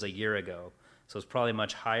 this is a year ago, so it's probably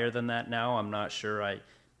much higher than that now. I'm not sure. I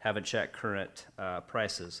haven't checked current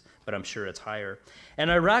prices, but I'm sure it's higher.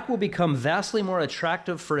 And Iraq will become vastly more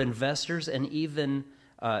attractive for investors and even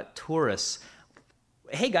tourists.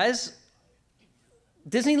 Hey guys,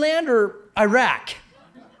 Disneyland or Iraq?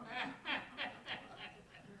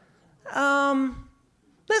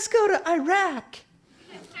 Let's go to Iraq.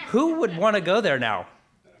 Who would want to go there now?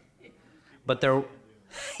 But they're,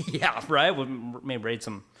 yeah, right? We may raid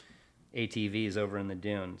some ATVs over in the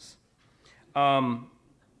dunes.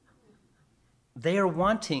 They are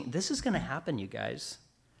wanting, this is going to happen, you guys.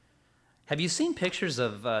 Have you seen pictures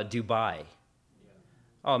of Dubai?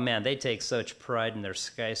 Oh man, they take such pride in their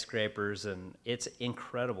skyscrapers, and it's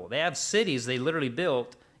incredible. They have cities they literally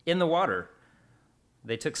built in the water.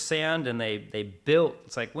 They took sand and they built,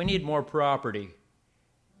 it's like, we need more property.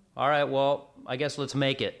 All right, well, I guess let's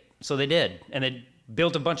make it. So they did, and they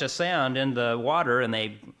built a bunch of sand in the water, and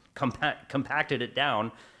they compacted it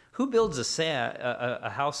down. Who builds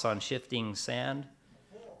a house on shifting sand?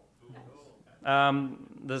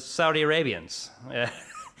 The Saudi Arabians.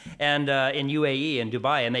 And in UAE and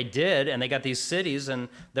Dubai, and they did, and they got these cities, and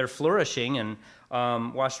they're flourishing, and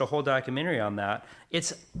watched a whole documentary on that.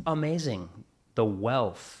 It's amazing, the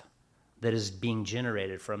wealth that is being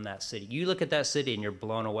generated from that city. You look at that city and you're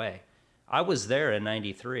blown away. I was there in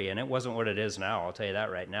 93, and it wasn't what it is now, I'll tell you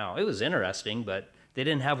that right now. It was interesting, but they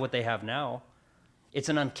didn't have what they have now. It's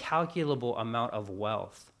an incalculable amount of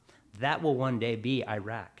wealth. That will one day be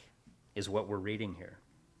Iraq, is what we're reading here.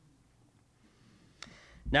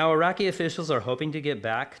 Now, Iraqi officials are hoping to get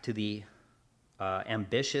back to the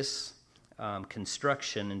ambitious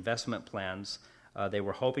construction investment plans they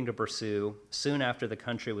were hoping to pursue soon after the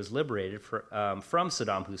country was liberated from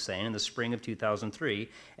Saddam Hussein in the spring of 2003,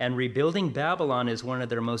 and rebuilding Babylon is one of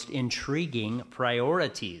their most intriguing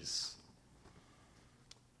priorities.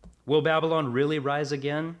 Will Babylon really rise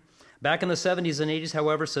again? Back in the 70s and 80s,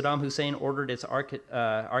 however, Saddam Hussein ordered its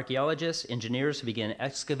archaeologists, engineers to begin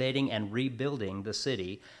excavating and rebuilding the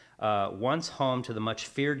city, once home to the much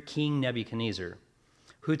feared King Nebuchadnezzar,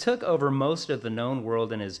 who took over most of the known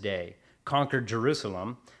world in his day, conquered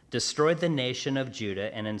Jerusalem, destroyed the nation of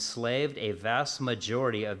Judah, and enslaved a vast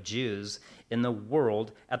majority of Jews in the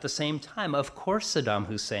world at the same time. Of course, Saddam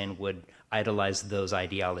Hussein would idolize those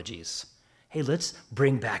ideologies. Hey, let's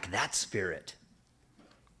bring back that spirit.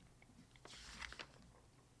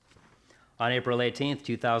 On April 18th,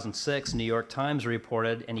 2006, New York Times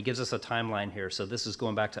reported, and he gives us a timeline here, so this is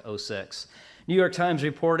going back to 2006. New York Times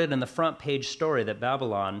reported in the front page story that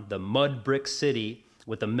Babylon, the mud brick city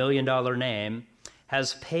with $1 million name,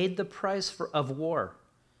 has paid the price of war.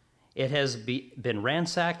 It has been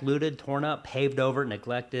ransacked, looted, torn up, paved over,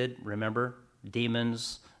 neglected. Remember,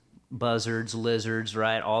 demons, buzzards, lizards,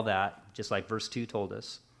 right? All that, just like verse 2 told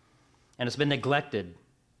us. And it's been neglected.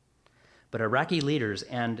 But Iraqi leaders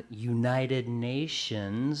and United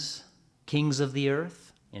Nations, kings of the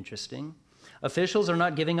earth, interesting, officials are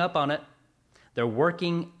not giving up on it. They're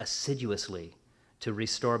working assiduously to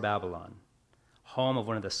restore Babylon, home of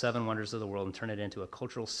one of the 7 wonders of the world, and turn it into a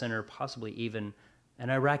cultural center, possibly even an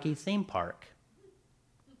Iraqi theme park.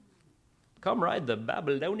 Come ride the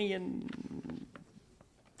Babylonian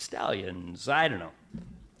stallions. I don't know.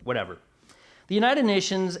 Whatever. The United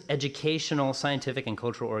Nations Educational, Scientific, and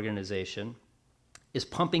Cultural Organization is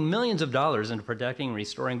pumping millions of dollars into protecting and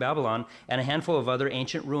restoring Babylon and a handful of other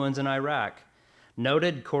ancient ruins in Iraq.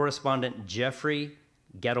 Noted correspondent Jeffrey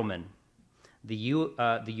Gettleman, the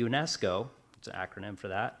UNESCO, it's an acronym for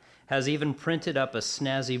that, has even printed up a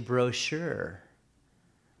snazzy brochure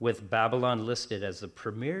with Babylon listed as the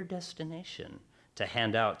premier destination to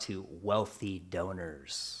hand out to wealthy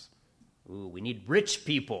donors. Ooh, we need rich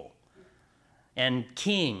people and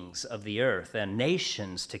kings of the earth and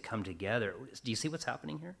nations to come together. Do you see what's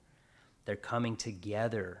happening here? They're coming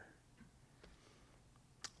together.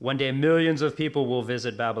 One day, millions of people will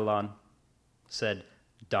visit Babylon, said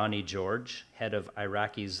Donnie George, head of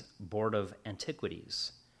Iraqi's Board of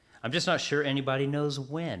Antiquities. I'm just not sure anybody knows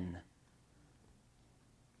when.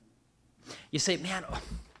 You say, man,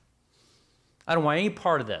 I don't want any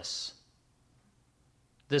part of this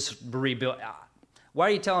rebuild. Why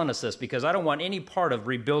are you telling us this? Because I don't want any part of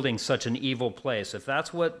rebuilding such an evil place. If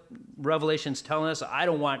that's what Revelation's telling us, I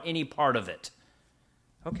don't want any part of it.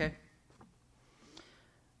 Okay.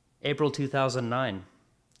 April 2009.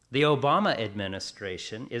 The Obama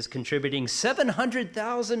administration is contributing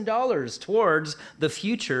 $700,000 towards the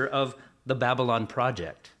future of the Babylon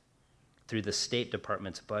project through the State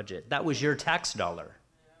Department's budget. That was your tax dollar.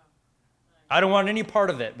 I don't want any part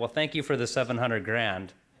of it. Well, thank you for the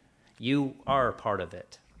 $700,000. You are part of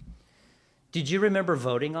it. Did you remember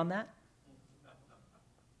voting on that?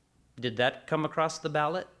 Did that come across the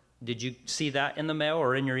ballot? Did you see that in the mail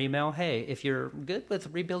or in your email? Hey, if you're good with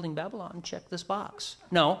rebuilding Babylon, check this box.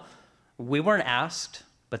 No, we weren't asked,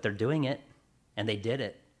 but they're doing it, and they did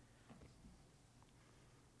it.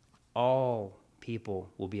 All people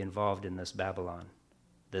will be involved in this Babylon,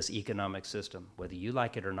 this economic system, whether you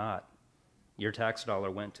like it or not. Your tax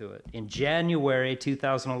dollar went to it. In January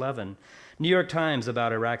 2011, New York Times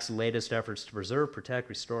about Iraq's latest efforts to preserve, protect,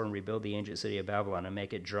 restore, and rebuild the ancient city of Babylon and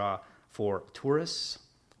make it draw for tourists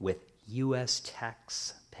with U.S.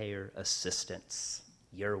 taxpayer assistance.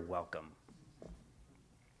 You're welcome.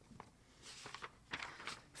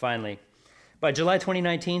 Finally, by July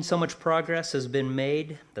 2019, so much progress has been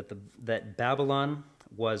made that Babylon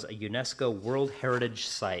was a UNESCO World Heritage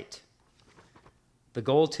Site. The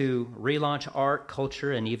goal to relaunch art,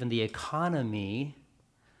 culture, and even the economy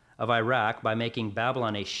of Iraq by making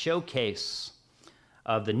Babylon a showcase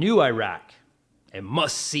of the new Iraq, a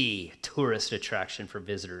must-see tourist attraction for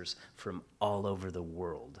visitors from all over the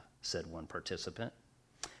world, said one participant.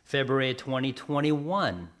 February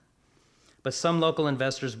 2021. But some local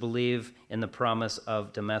investors believe in the promise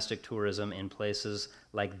of domestic tourism in places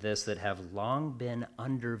like this that have long been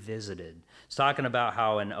undervisited. It's talking about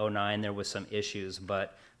how in 2009 there was some issues,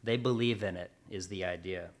 but they believe in it, is the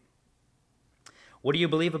idea. What do you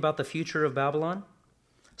believe about the future of Babylon?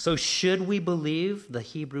 So should we believe the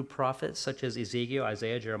Hebrew prophets such as Ezekiel,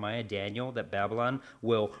 Isaiah, Jeremiah, Daniel, that Babylon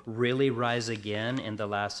will really rise again in the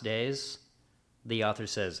last days? The author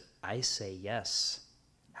says, I say yes.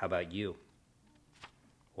 How about you?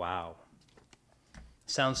 Wow.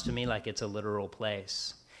 Sounds to me like it's a literal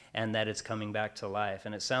place and that it's coming back to life.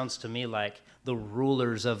 And it sounds to me like the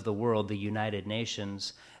rulers of the world, the United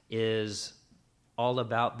Nations, is all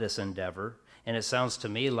about this endeavor. And it sounds to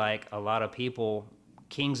me like a lot of people,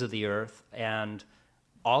 kings of the earth, and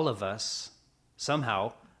all of us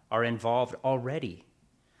somehow are involved already.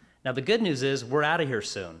 Now, the good news is we're out of here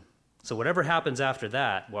soon. So whatever happens after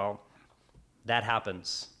that, well, that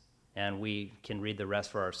happens. And we can read the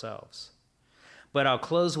rest for ourselves. But I'll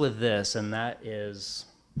close with this, and that is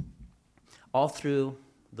all through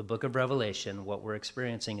the book of Revelation, what we're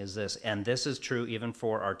experiencing is this, and this is true even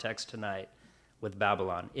for our text tonight with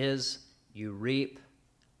Babylon, is you reap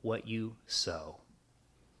what you sow.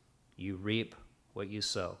 You reap what you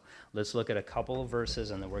sow. Let's look at a couple of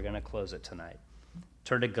verses, and then we're going to close it tonight.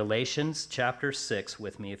 Turn to Galatians chapter 6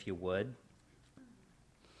 with me, if you would.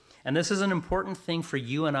 And this is an important thing for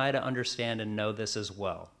you and I to understand and know this as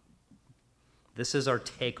well. This is our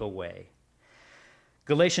takeaway.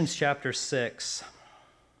 Galatians chapter 6.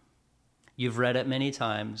 You've read it many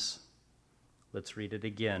times. Let's read it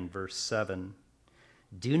again. Verse 7.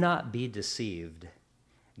 Do not be deceived.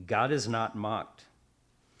 God is not mocked.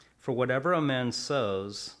 For whatever a man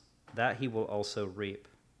sows, that he will also reap.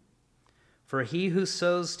 For he who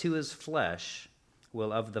sows to his flesh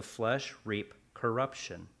will of the flesh reap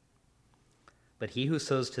corruption. But he who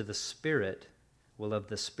sows to the Spirit will of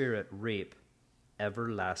the Spirit reap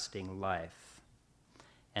everlasting life.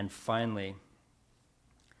 And finally,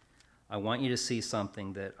 I want you to see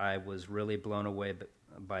something that I was really blown away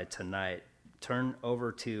by tonight. Turn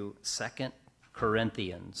over to 2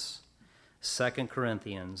 Corinthians. 2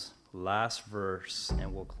 Corinthians, last verse,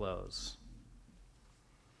 and we'll close.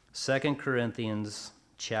 2 Corinthians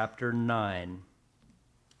chapter 9.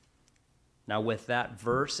 Now, with that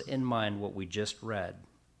verse in mind, what we just read,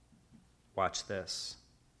 watch this.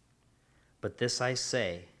 But this I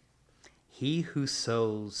say, he who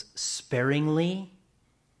sows sparingly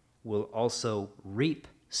will also reap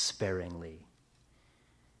sparingly.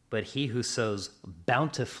 But he who sows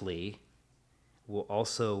bountifully will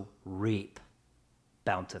also reap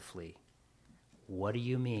bountifully. What do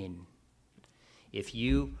you mean? If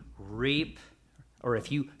you reap, or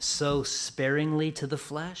if you sow sparingly to the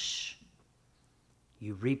flesh,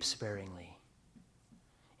 you reap sparingly.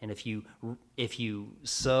 And if you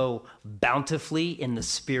sow bountifully in the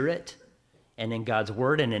Spirit and in God's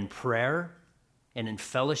word and in prayer and in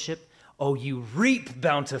fellowship, oh, you reap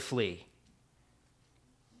bountifully.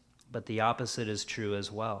 But the opposite is true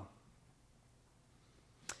as well.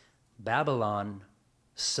 Babylon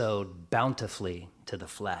sowed bountifully to the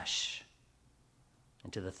flesh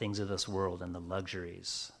and to the things of this world and the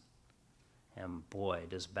luxuries. And boy,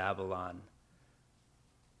 does Babylon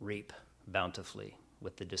reap bountifully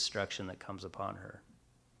with the destruction that comes upon her.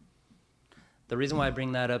 The reason why I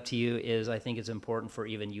bring that up to you is I think it's important for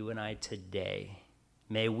even you and I today.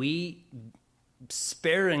 May we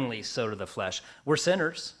sparingly sow to the flesh. We're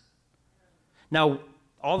sinners. Now,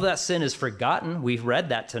 all that sin is forgotten. We've read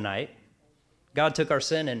that tonight. God took our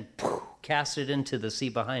sin and cast it into the sea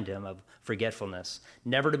behind him of forgetfulness,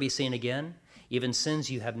 never to be seen again. Even sins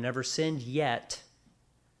you have never sinned yet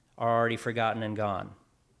are already forgotten and gone.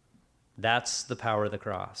 That's the power of the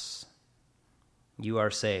cross. You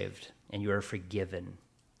are saved and you are forgiven.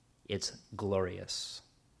 It's glorious.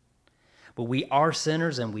 But we are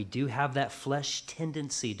sinners and we do have that flesh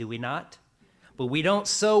tendency, do we not? But we don't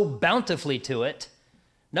sow bountifully to it.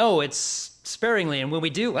 No, it's sparingly. And when we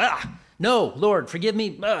do, no, Lord, forgive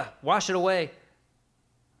me, wash it away.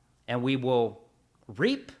 And we will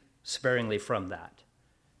reap sparingly from that.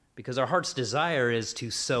 Because our heart's desire is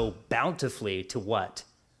to sow bountifully to what?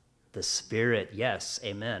 The Spirit, yes,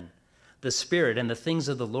 amen. The Spirit and the things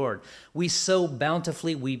of the Lord. We sow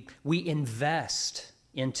bountifully, we invest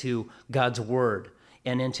into God's word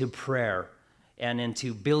and into prayer and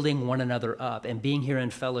into building one another up and being here in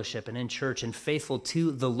fellowship and in church and faithful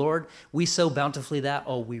to the Lord. We sow bountifully that,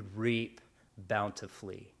 we reap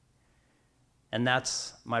bountifully. And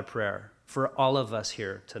that's my prayer for all of us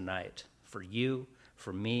here tonight, for you,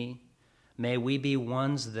 for me. May we be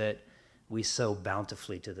ones that we sow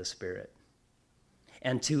bountifully to the Spirit.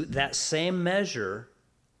 And to that same measure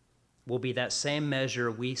will be that same measure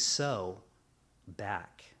we sow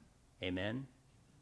back. Amen?